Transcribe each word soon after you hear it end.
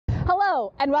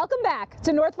Hello and welcome back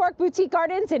to North Fork Boutique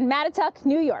Gardens in Mattituck,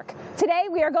 New York. Today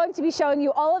we are going to be showing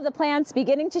you all of the plants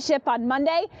beginning to ship on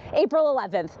Monday, April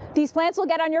 11th. These plants will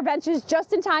get on your benches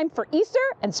just in time for Easter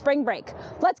and spring break.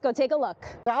 Let's go take a look.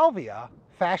 Salvia,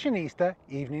 fashionista,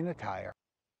 evening attire.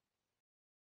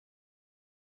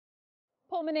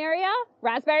 Pulmonaria,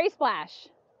 raspberry splash.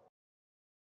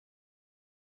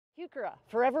 Heuchera,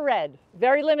 forever red,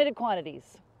 very limited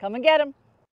quantities. Come and get them.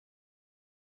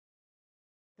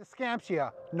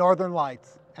 Descampsia, northern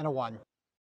lights, and a 1.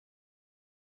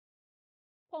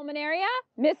 Pulmonaria,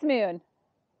 Miss Moon.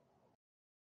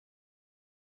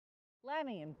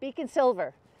 Lamium, beacon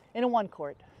silver, in a 1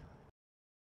 quart.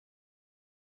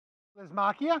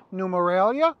 Lismachia,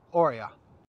 numoralia, aurea.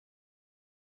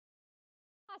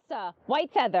 Hosta,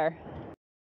 white feather.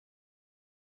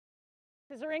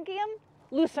 Scissorhynchium,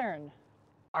 lucerne.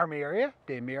 Armeria,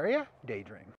 daymeria,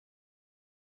 daydream.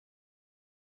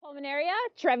 Pulmonaria,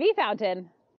 Trevi fountain.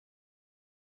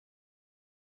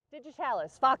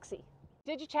 Digitalis, foxy.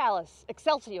 Digitalis,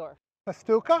 excelsior.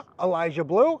 Festuca, Elijah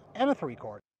blue, and a 3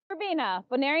 quart. Verbena,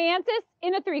 bonariensis,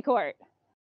 in a 3 quart.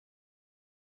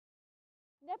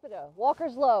 Nepeta,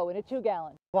 Walker's Low, in a 2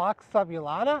 gallon. Phlox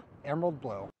subulata, emerald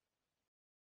blue.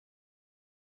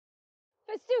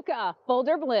 Festuca,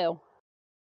 boulder blue.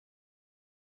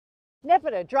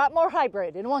 Nepeta, Dropmore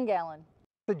hybrid, in 1 gallon.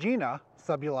 Sagina,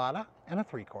 subulata, and a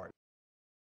 3 quart.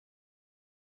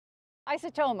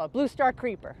 Isotoma, blue star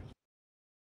creeper.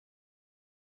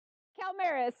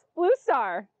 Calmaris, blue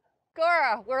star.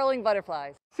 Gora, whirling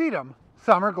butterflies. Sedum,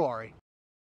 summer glory.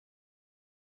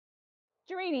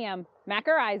 Geranium,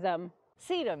 macarizum.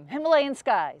 Sedum, Himalayan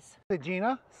skies.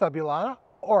 Sagina, subulata,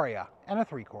 aurea, and a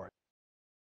 3 quart.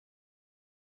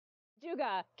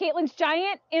 Juga, Caitlin's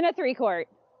giant, in a 3 quart.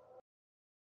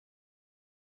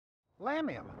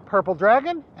 Lamium, purple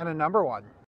dragon, and a number 1.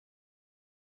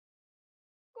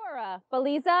 Gora,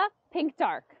 Beliza, pink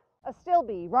dark.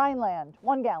 Astilbe, Rhineland,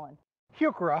 1 gallon.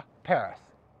 Heuchera, Paris.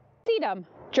 Sedum,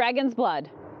 dragon's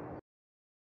blood.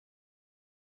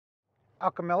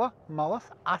 Alchemilla, Mullis,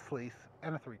 Oslis,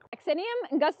 and a 3 quart.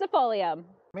 Vaccinium, angustifolium.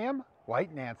 Lamium,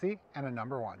 white Nancy, and a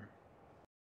number 1.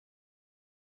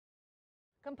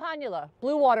 Campanula,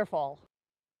 blue waterfall.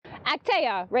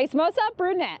 Actea, racemosa,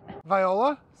 brunette.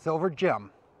 Viola, silver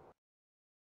gem.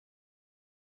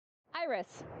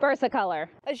 Iris, versicolor.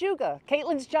 Ajuga,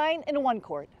 Caitlin's giant, in a 1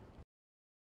 quart.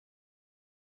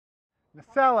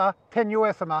 Nacella,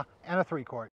 tenuissima, and a 3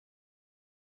 quart.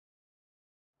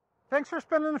 Thanks for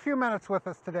spending a few minutes with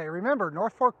us today. Remember,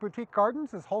 North Fork Boutique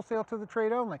Gardens is wholesale to the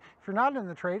trade only. If you're not in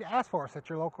the trade, ask for us at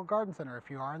your local garden center. If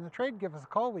you are in the trade, give us a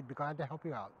call. We'd be glad to help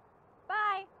you out.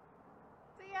 Bye.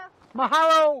 See ya.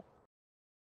 Mahalo!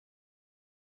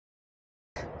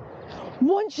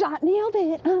 One shot nailed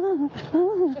it.